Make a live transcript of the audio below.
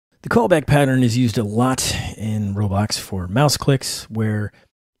The callback pattern is used a lot in Roblox for mouse clicks, where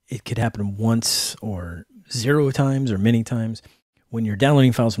it could happen once or 0 times or many times. When you're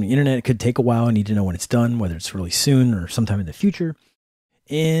downloading files from the internet, it could take a while. You need to know when it's done, whether it's really soon or sometime in the future.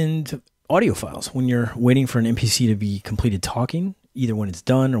 And audio files, when you're waiting for an NPC to be completed talking, either when it's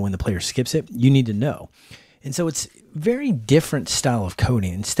done or when the player skips it, you need to know. And so it's very different style of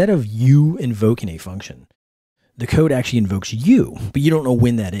coding. Instead of you invoking a function, the code actually invokes you, but you don't know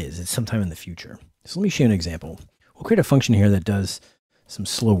when that is. It's sometime in the future. So let me show you an example. We'll create a function here that does some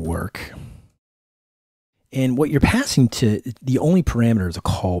slow work. And what you're passing to, the only parameter is a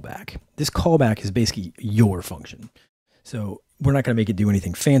callback. This callback is basically your function. So we're not going to make it do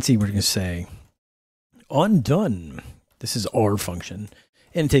anything fancy. We're going to say undone. This is our function,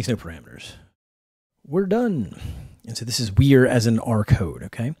 and it takes no parameters. We're done. And so this is we're as in our code,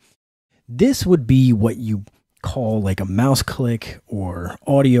 okay? This would be what you call like a mouse click or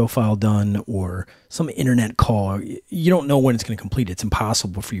audio file done or some internet call. You don't know when it's going to complete. It's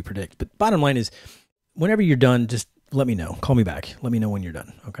impossible for you to predict. But bottom line is, whenever you're done, just let me know. Call me back. Let me know when you're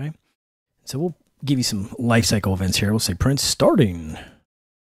done, okay? So we'll give you some life cycle events here. We'll say print starting.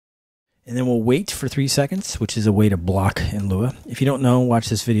 And then we'll wait for 3 seconds, which is a way to block in Lua. If you don't know, watch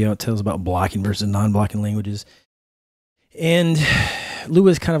this video. It tells about blocking versus non-blocking languages. And Lua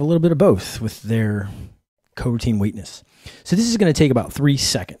is kind of a little bit of both with their coroutine waitness. So this is going to take about 3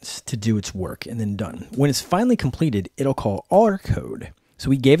 seconds to do its work and then done. When it's finally completed, it'll call our code. So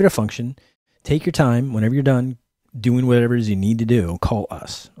we gave it a function. Take your time. Whenever you're done doing whatever it is you need to do, call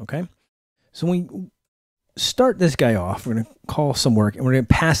us, okay? So when we start this guy off, we're going to call some work, and we're going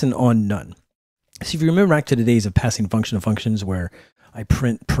to pass an on none. So if you remember back to the days of passing function to functions where I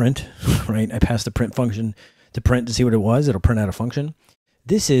print, right? I pass the print function to print to see what it was. It'll print out a function.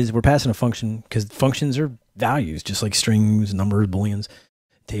 This is, we're passing a function because functions are values, just like strings, numbers, booleans,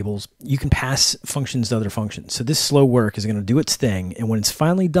 tables. You can pass functions to other functions. So this slow work is going to do its thing. And when it's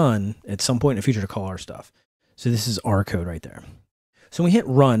finally done, at some point in the future, to call our stuff. So this is our code right there. So when we hit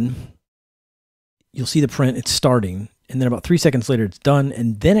run, you'll see the print, it's starting. And then about 3 seconds later, it's done.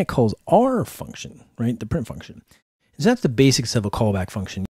 And then it calls our function, right? The print function. So that's the basics of a callback function.